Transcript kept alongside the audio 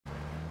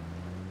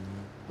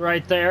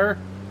Right there.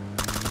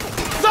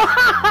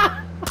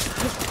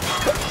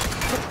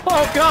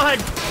 Oh god!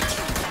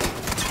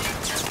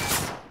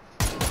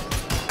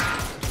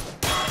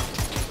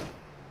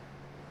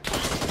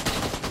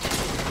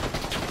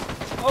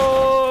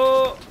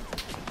 Oh!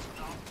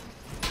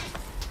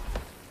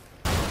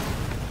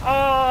 Oh,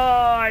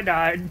 I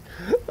died.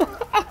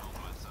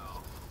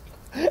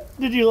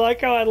 Did you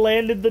like how I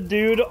landed the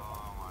dude?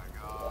 Oh my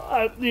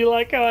god. Do you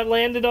like how I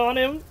landed on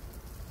him?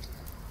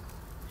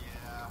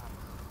 Yeah.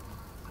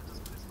 I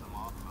just pissed them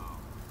off though.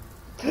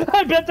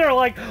 I bet they're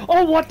like,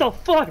 oh, what the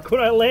fuck,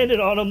 when I landed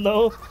on him,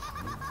 though.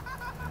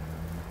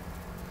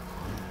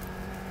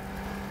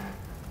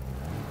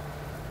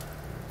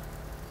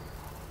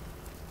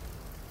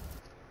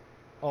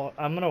 Oh,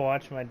 I'm gonna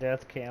watch my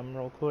death cam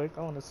real quick.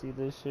 I want to see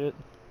this shit.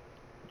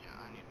 Yeah,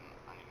 I need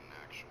an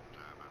actual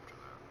tab after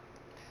that.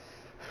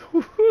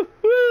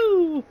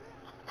 Woo-hoo-hoo!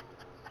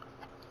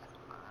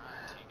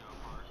 Alright, Tigo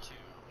Part 2.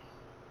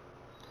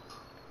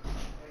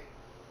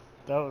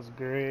 That was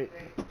great.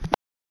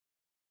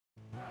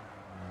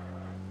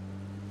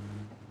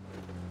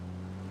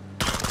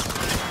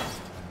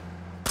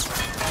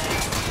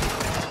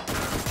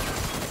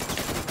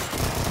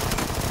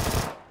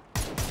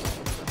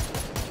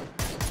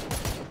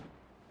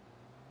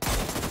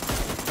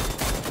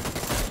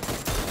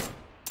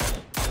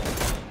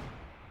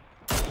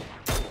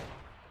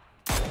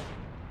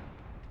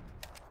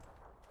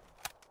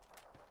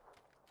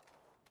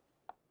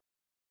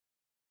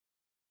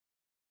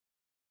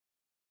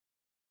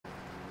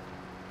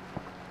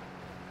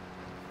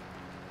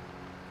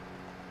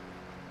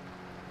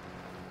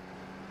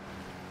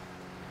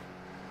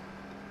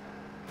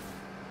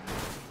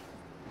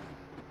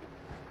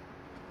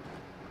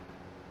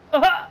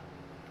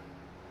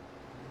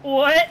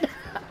 What?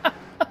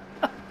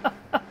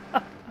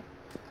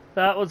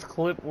 That was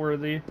clip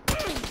worthy.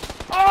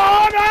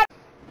 Oh no!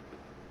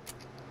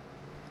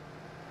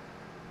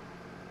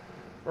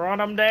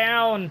 Run him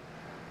down.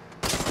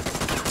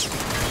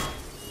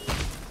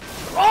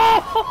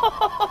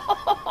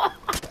 Oh!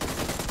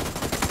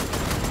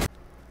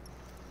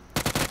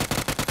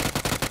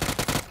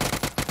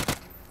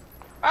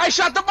 I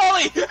shot the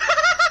bully!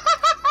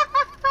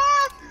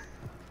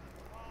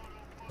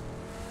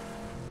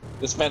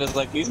 This man is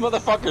like, these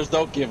motherfuckers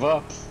don't give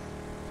up.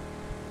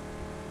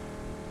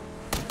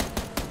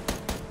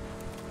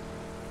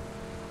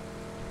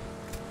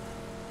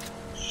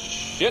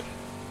 Shit.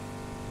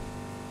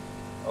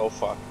 Oh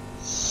fuck.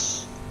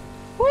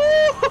 Woo!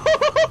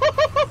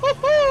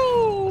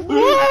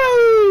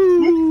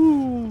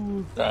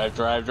 Drive.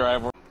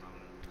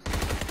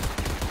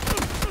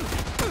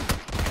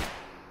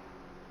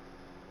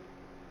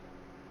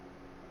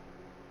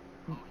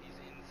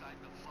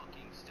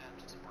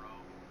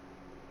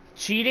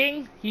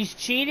 Cheating? He's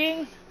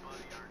cheating?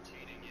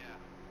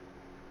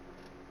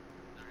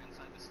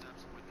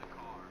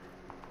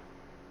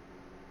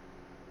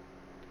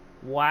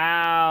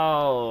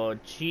 Wow,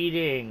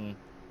 cheating.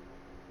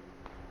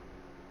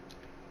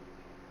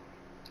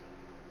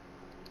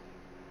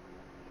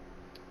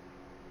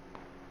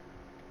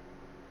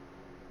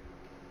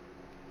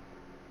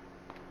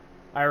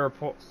 I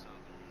report.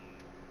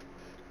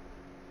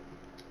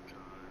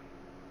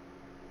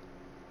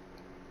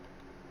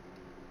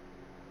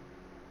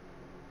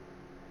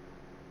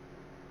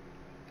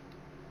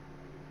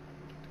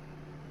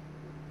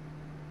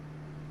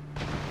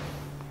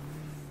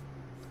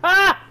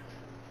 Ah!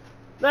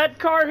 That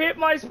car hit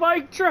my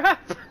spike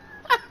trap!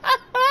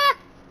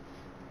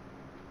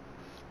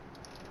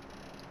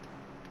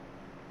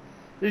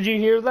 Did you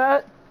hear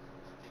that?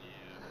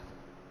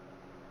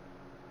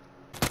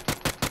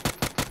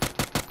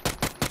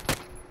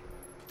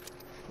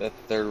 That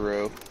third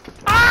row.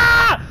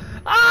 Ah!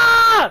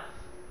 Ah!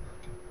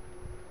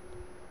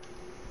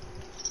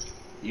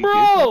 You Bro!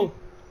 good?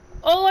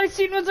 All I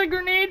seen was a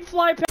grenade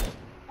fly past.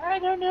 I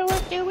don't know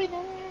what's going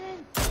on.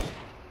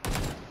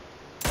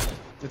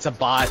 It's a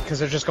bot, because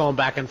they're just going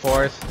back and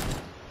forth.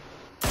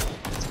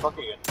 It's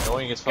fucking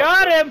annoying as fuck.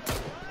 Got him!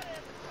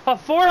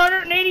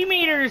 480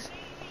 meters!